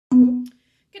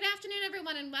Good afternoon,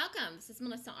 everyone, and welcome. This is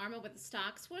Melissa Armo with the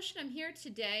Stock Swoosh, and I'm here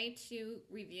today to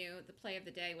review the play of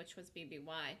the day, which was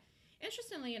BBY.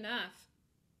 Interestingly enough,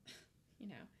 you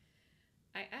know,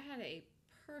 I had a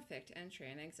perfect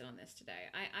entry and exit on this today.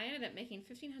 I ended up making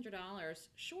 $1,500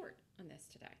 short on this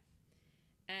today.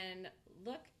 And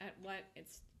look at what it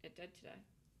did today.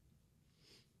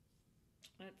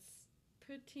 It's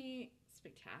pretty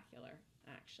spectacular,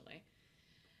 actually.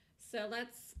 So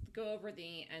let's go over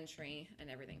the entry and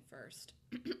everything first.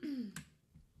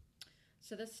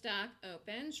 So the stock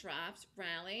opened, dropped,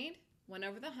 rallied, went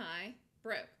over the high,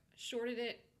 broke, shorted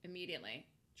it immediately,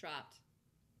 dropped,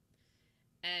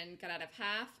 and got out of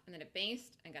half, and then it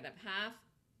based and got out of half,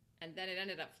 and then it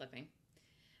ended up flipping.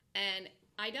 And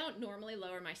I don't normally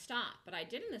lower my stop, but I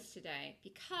did in this today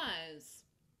because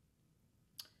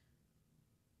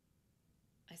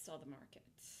I saw the market.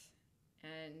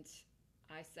 And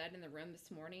I said in the room this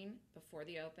morning before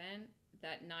the open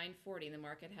that 940 the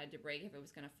market had to break if it was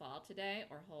going to fall today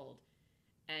or hold.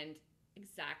 And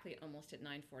exactly almost at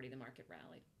 940 the market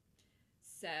rallied.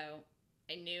 So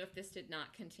I knew if this did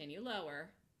not continue lower,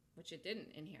 which it didn't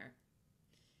in here,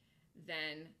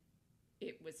 then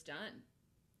it was done.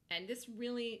 And this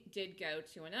really did go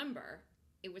to a number.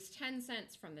 It was 10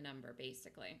 cents from the number,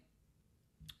 basically.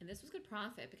 And this was good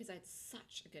profit because I had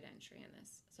such a good entry in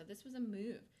this. So this was a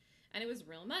move. And it was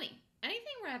real money.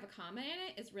 Anything where I have a comma in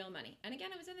it is real money. And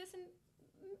again, I was in this in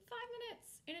 5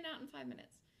 minutes, in and out in 5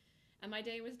 minutes. And my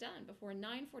day was done before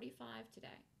 9:45 today.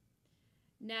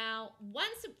 Now,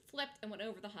 once it flipped and went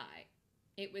over the high,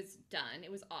 it was done.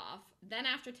 It was off. Then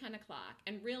after 10 o'clock,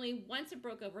 and really once it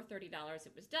broke over $30,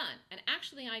 it was done. And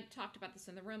actually, I talked about this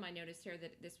in the room. I noticed here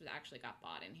that this was actually got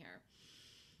bought in here.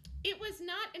 It was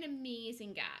not an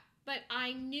amazing gap, but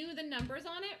I knew the numbers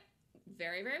on it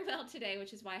very, very well today,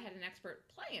 which is why I had an expert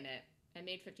play in it and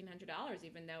made $1,500,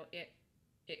 even though it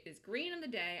is green on the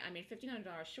day. I made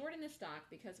 $1,500 short in this stock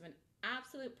because of an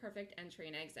absolute perfect entry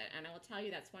and exit. And I will tell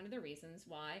you that's one of the reasons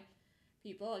why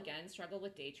people, again, struggle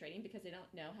with day trading, because they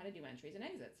don't know how to do entries and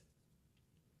exits.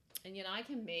 And yet I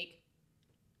can make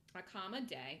a comma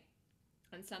day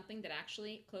on something that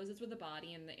actually closes with a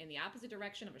body in the opposite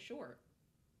direction of a short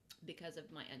because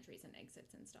of my entries and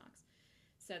exits in stocks.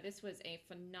 So this was a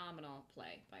phenomenal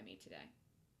play by me today.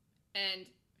 And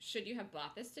should you have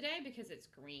bought this today because it's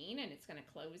green and it's going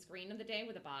to close green of the day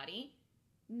with a body?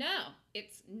 No,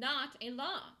 it's not a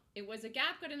law. It was a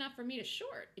gap good enough for me to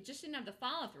short. It just didn't have the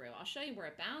follow through. I'll show you where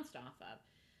it bounced off of.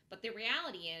 But the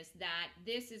reality is that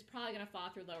this is probably going to fall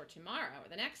through lower tomorrow or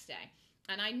the next day.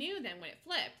 And I knew then when it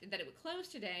flipped that it would close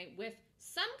today with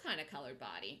some kind of colored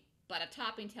body, but a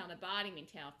topping tail and a bottoming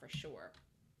tail for sure.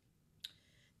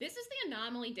 This is the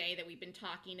anomaly day that we've been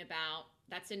talking about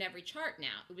that's in every chart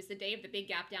now. It was the day of the big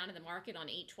gap down in the market on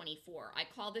 8/24. I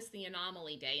call this the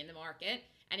anomaly day in the market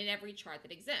and in every chart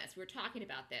that exists. We were talking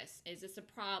about this. Is this a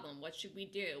problem? What should we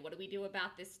do? What do we do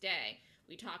about this day?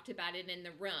 We talked about it in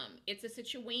the room. It's a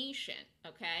situation,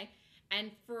 okay?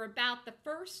 And for about the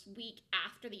first week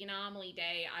after the anomaly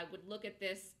day, I would look at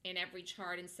this in every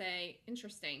chart and say,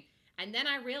 interesting. And then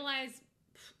I realized,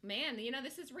 man, you know,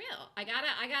 this is real. I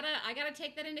gotta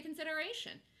take that into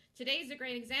consideration. Today's a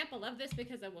great example of this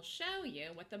because I will show you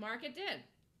what the market did.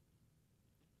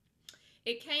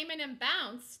 It came in and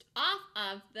bounced off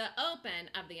of the open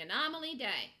of the anomaly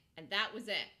day, and that was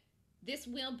it. This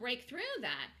will break through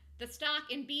that. The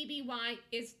stock in BBY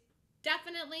is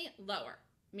definitely lower,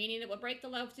 meaning it will break the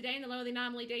low of today and the low of the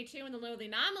anomaly day too, and the low of the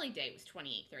anomaly day was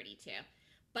 28.32.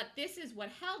 But this is what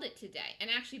held it today. And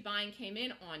actually buying came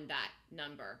in on that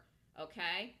number,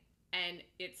 okay? And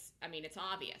it's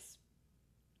obvious.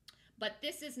 But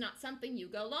this is not something you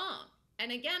go long.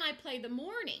 And again, I play the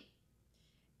morning.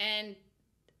 And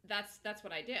that's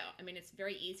what I do. I mean, it's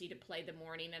very easy to play the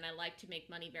morning, and I like to make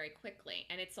money very quickly.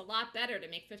 And it's a lot better to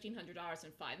make $1,500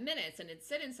 in 5 minutes and then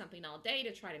sit in something all day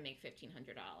to try to make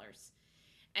 $1,500.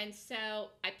 And so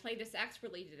I played this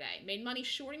expertly today. Made money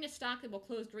shorting a stock that will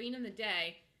close green in the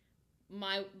day.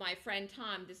 My friend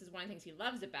Tom, this is one of the things he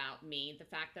loves about me, the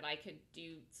fact that I could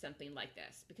do something like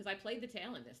this, because I played the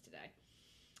tail in this today.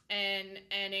 And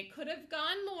it could have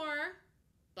gone more,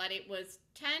 but it was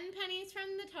 10 pennies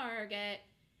from the target.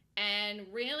 And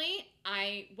really,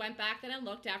 I went back then and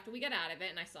looked after we got out of it,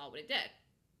 and I saw what it did.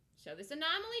 So this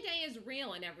anomaly day is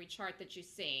real in every chart that you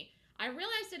see. I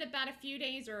realized it about a few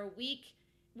days or a week,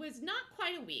 was not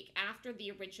quite a week after the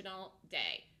original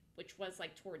day, which was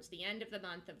like towards the end of the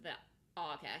month of the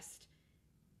August,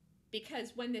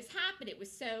 because when this happened, it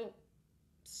was so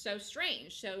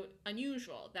strange, so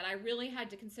unusual, that I really had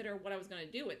to consider what I was going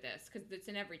to do with this, because it's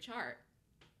in every chart.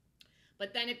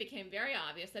 But then it became very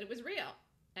obvious that it was real.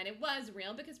 And it was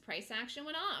real because price action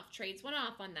went off. Trades went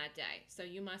off on that day. So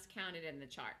you must count it in the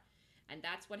chart. And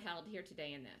that's what held here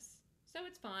today in this. So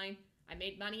it's fine. I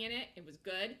made money in it. It was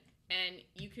good. And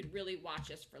you could really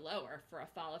watch us for lower, for a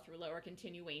follow through lower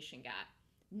continuation gap.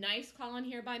 Nice call in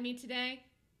here by me today.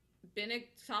 Been a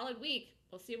solid week.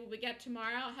 We'll see what we get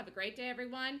tomorrow. Have a great day,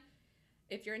 everyone.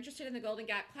 If you're interested in the Golden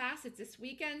Gap class, it's this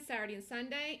weekend, Saturday and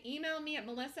Sunday. Email me at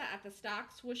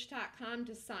melissa@thestockswoosh.com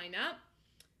to sign up.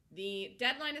 The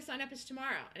deadline to sign up is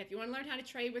tomorrow. And if you want to learn how to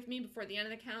trade with me before the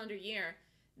end of the calendar year,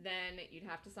 then you'd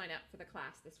have to sign up for the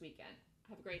class this weekend.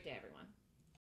 Have a great day, everyone.